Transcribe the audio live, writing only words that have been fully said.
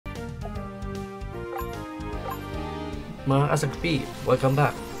Mga kasagpi, welcome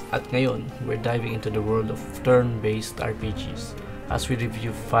back! At ngayon, we're diving into the world of turn-based RPGs as we review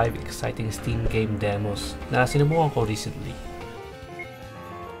 5 exciting Steam game demos na sinubukan ko recently.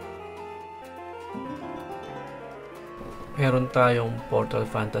 Meron tayong Portal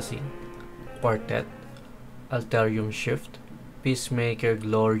Fantasy, Quartet, Alterium Shift, Peacemaker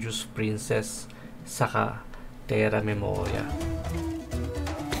Glorious Princess, saka Terra Memoria.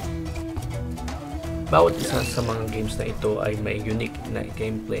 Bawat isa sa mga games na ito ay may unique na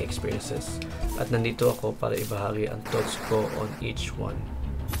gameplay experiences at nandito ako para ibahagi ang thoughts ko on each one.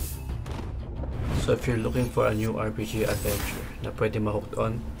 So if you're looking for a new RPG adventure na pwede ma-hooked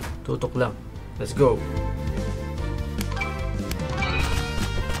on, tutok lang. Let's go!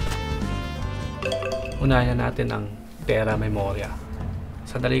 Unahin natin ang Terra Memoria.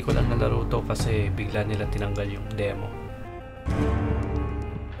 Sandali ko lang nalaro to kasi bigla nila tinanggal yung demo.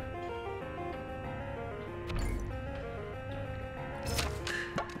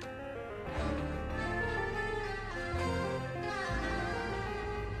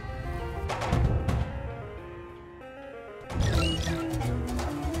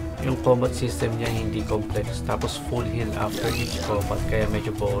 Yung combat system niya hindi complex, tapos full heal after each combat kaya medyo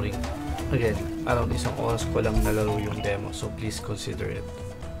boring. Again, around isang oras ko lang nalaro yung demo, so please consider it.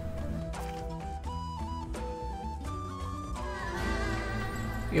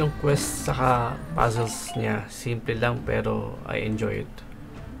 Yung quest saka puzzles niya, simple lang pero I enjoy it.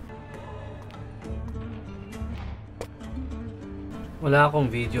 Wala akong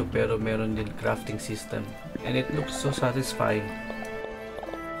video pero meron din crafting system and it looks so satisfying.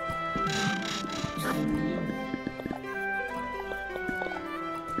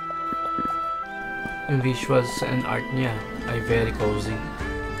 Yung visuals and art niya ay very cozy.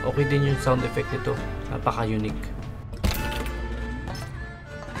 Okay din yung sound effect nito, napaka-unique.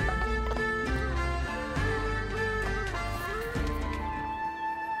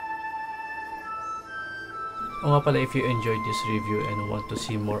 O nga pala, if you enjoyed this review and want to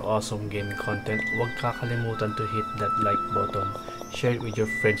see more awesome gaming content, huwag kakalimutan to hit that like button, share it with your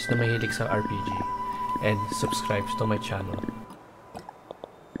friends na mahilig sa RPG, and subscribe to my channel.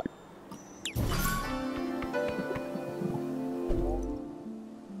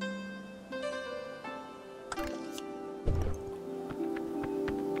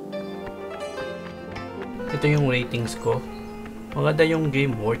 Ito yung ratings ko. Maganda yung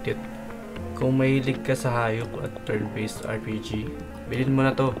game, worth it. Kung mahilig ka sa hayop at turn-based RPG, bilhin mo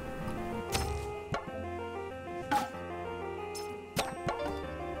na to.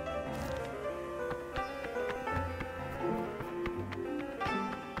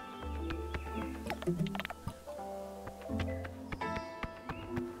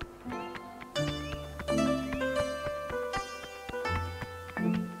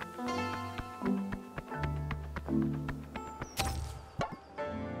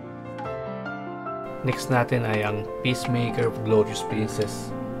 Next natin ay ang Peacemaker Glorious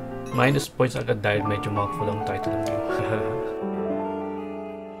Princess. Minus points agad dahil medyo mouthful ang title ng game.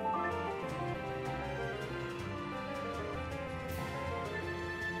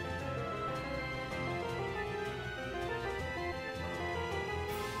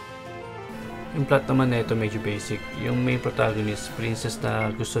 Yung plot naman na ito medyo basic. Yung main protagonist, princess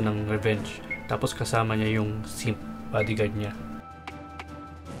na gusto ng revenge. Tapos kasama niya yung simp bodyguard niya.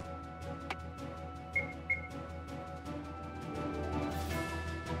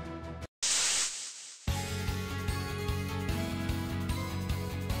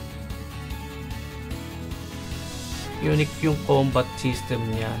 Unique yung combat system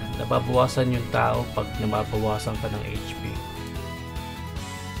niya. Nababawasan yung tao pag nababawasan ka ng HP.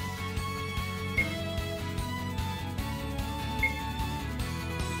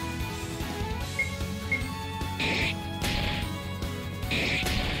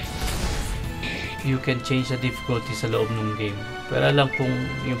 You can change the difficulty sa loob ng game. Pero alam kung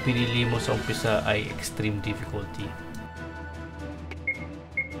yung pinili mo sa umpisa ay extreme difficulty.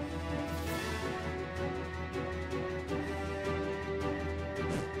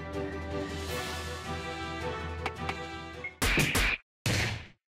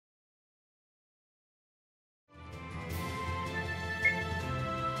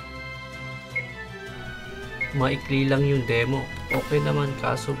 Maikli lang yung demo. Okay naman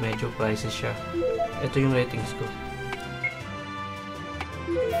kaso medyo pricey siya. Ito yung ratings ko.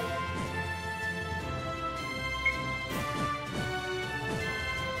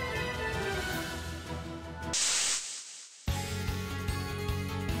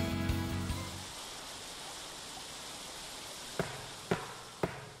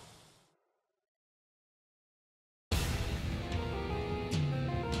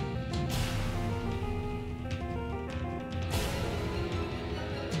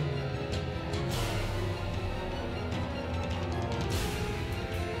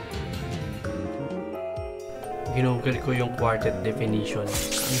 Ginugol ko yung quartet definition.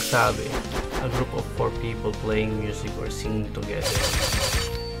 Ang sabi, a group of 4 people playing music or singing together.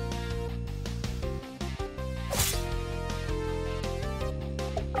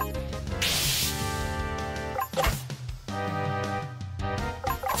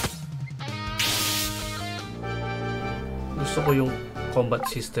 Gusto ko yung combat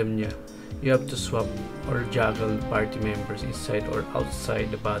system niya. You have to swap or juggle party members inside or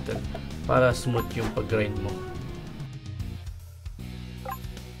outside the battle para smooth yung pag-grind mo.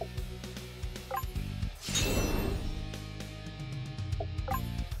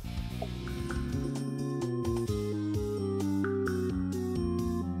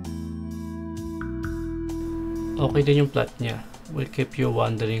 Okay din yung plot niya. Will keep you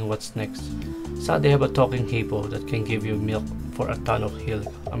wondering what's next. Sad they have a talking hippo that can give you milk for a ton of heal.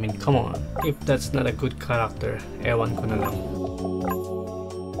 I mean, come on. If that's not a good character, ewan ko na lang.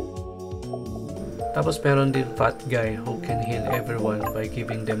 Tapos meron din fat guy who can heal everyone by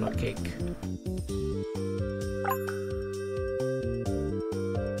giving them a cake.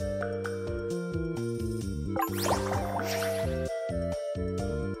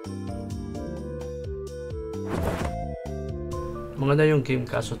 Maganda yung game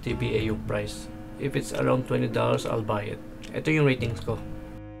kaso TBA yung price. If it's around $20, I'll buy it. Ito yung ratings ko.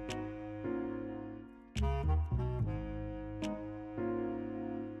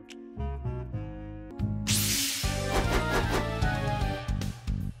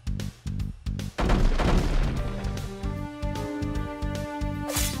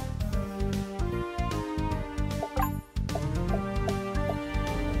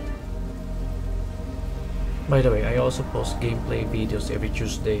 By the way, I also post gameplay videos every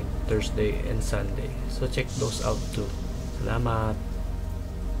Tuesday, Thursday, and Sunday. So check those out too. Salamat!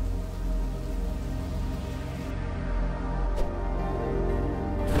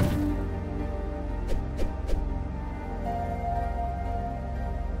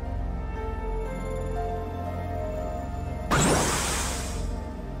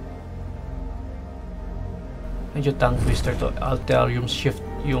 Medyo tongue twister to. I'll tell you shift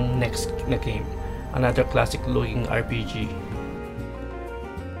yung next na game. Another classic looking RPG.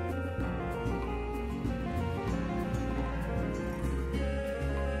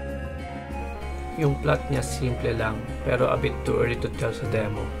 Yung plot niya simple lang, pero a bit too early to tell sa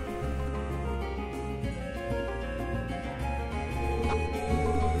demo.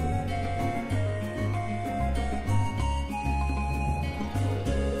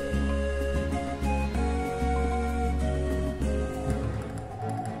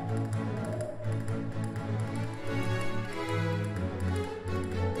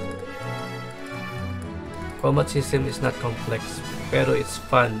 Combat system is not complex, pero it's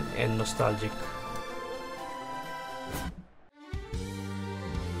fun and nostalgic.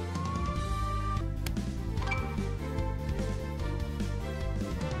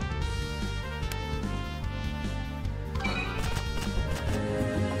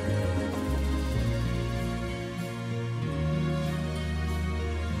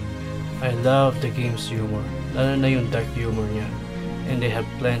 I love the game's humor, lalo na yung dark humor niya, and they have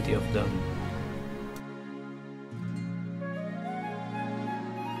plenty of them.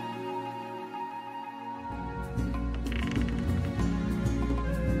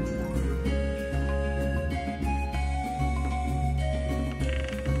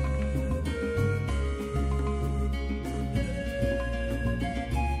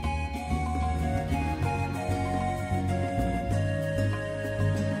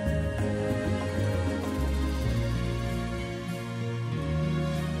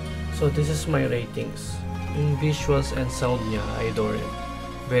 So this is my ratings. Yung visuals and sound niya, I adore it.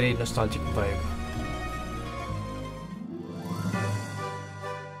 Very nostalgic vibe.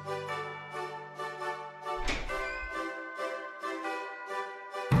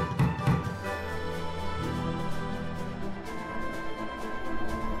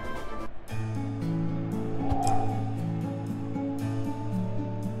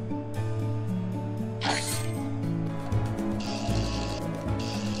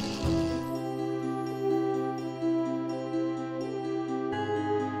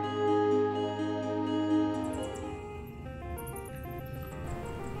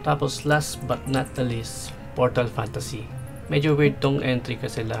 Tapos last but not the least, Portal Fantasy. Medyo weird tong entry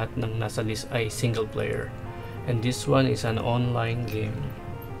kasi lahat ng nasa list ay single player. And this one is an online game.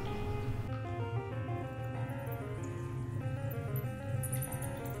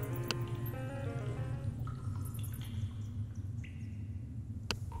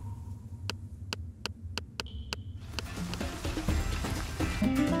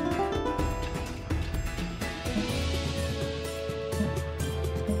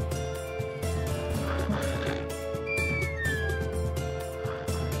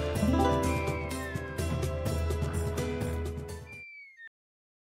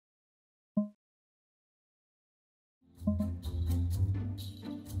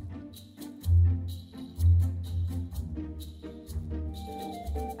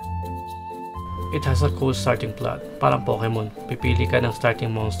 It has a cool starting plot, parang Pokemon. Pipili ka ng starting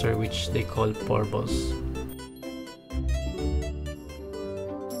monster which they call Porbos.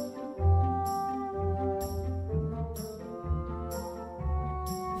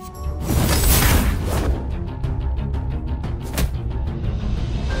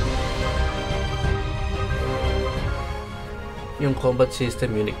 Yung combat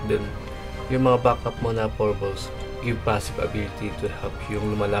system unique din. Yung mga backup mo na Porbos give passive ability to help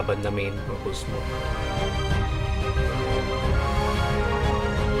yung lumalaban na main Porbos mo.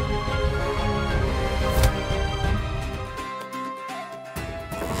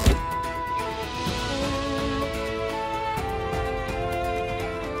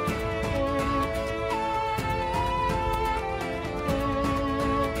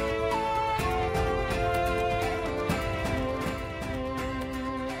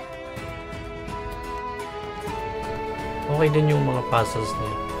 Okay din yung mga puzzles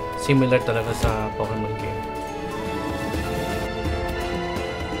niya. Similar talaga sa Pokemon game.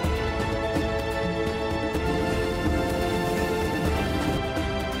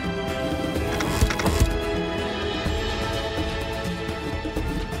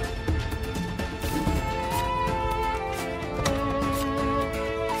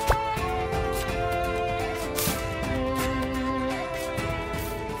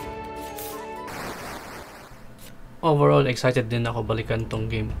 Overall, excited din ako balikan tong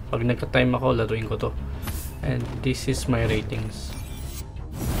game. Pag nagka-time ako, laruin ko to. And this is my ratings.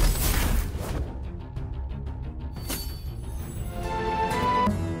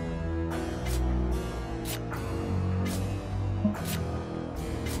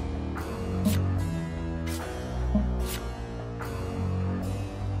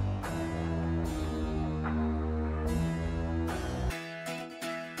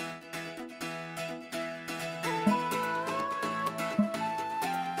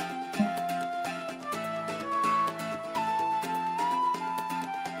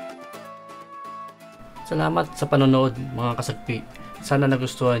 Salamat sa panonood mga kasagpi. Sana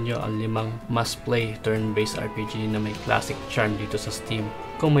nagustuhan nyo ang 5 must-play turn-based RPG na may classic charm dito sa Steam.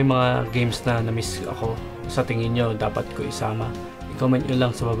 Kung may mga games na na-miss ako sa tingin nyo dapat ko isama, i-comment nyo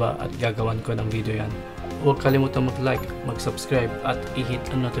lang sa baba at gagawan ko ng video yan. Huwag kalimutan mag-like, mag-subscribe at i-hit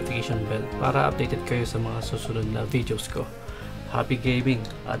ang notification bell para updated kayo sa mga susunod na videos ko. Happy gaming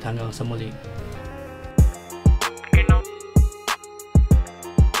at hanggang sa muli.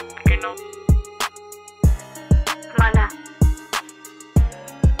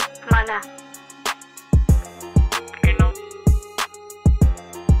 Mana.